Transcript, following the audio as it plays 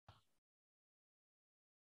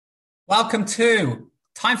Welcome to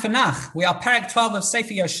Time for Nach. We are Perek 12 of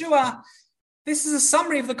Sefer Yoshua. This is a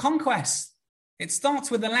summary of the conquest. It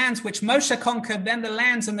starts with the lands which Moshe conquered, then the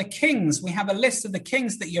lands and the kings. We have a list of the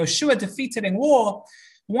kings that Yoshua defeated in war.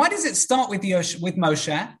 Why does it start with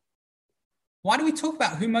Moshe? Why do we talk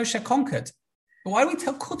about who Moshe conquered? Why do we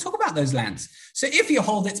talk about those lands? So if you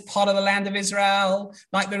hold it's part of the land of Israel,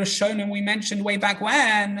 like the Rishonim we mentioned way back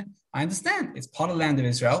when, I understand. It's part of the land of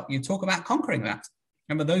Israel. You talk about conquering that.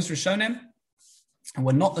 Remember those Rishonim? And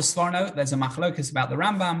we're not the Sforno. There's a machlokas about the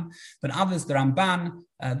Rambam, but others, the Ramban,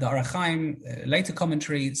 the Arachaim, later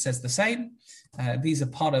commentary says the same. These are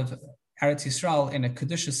part of Eretz Yisrael in a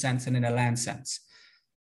Kedusha sense and in a land sense.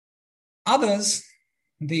 Others,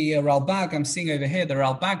 the Ralbag I'm seeing over here, the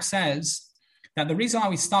Ralbag says that the reason why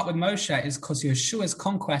we start with Moshe is because Yeshua's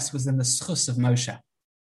conquest was in the schus of Moshe.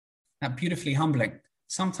 That beautifully humbling.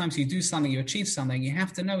 Sometimes you do something, you achieve something, you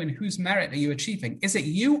have to know in whose merit are you achieving. Is it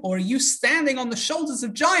you or are you standing on the shoulders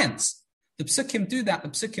of giants? The Psukim do that. The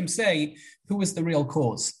Psukim say, who was the real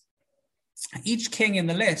cause? Each king in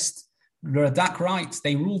the list, Radak writes,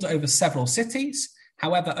 they ruled over several cities.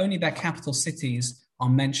 However, only their capital cities are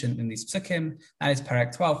mentioned in these Psukim. That is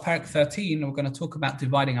Perek 12. Perek 13, we're going to talk about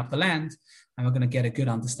dividing up the land, and we're going to get a good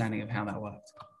understanding of how that worked.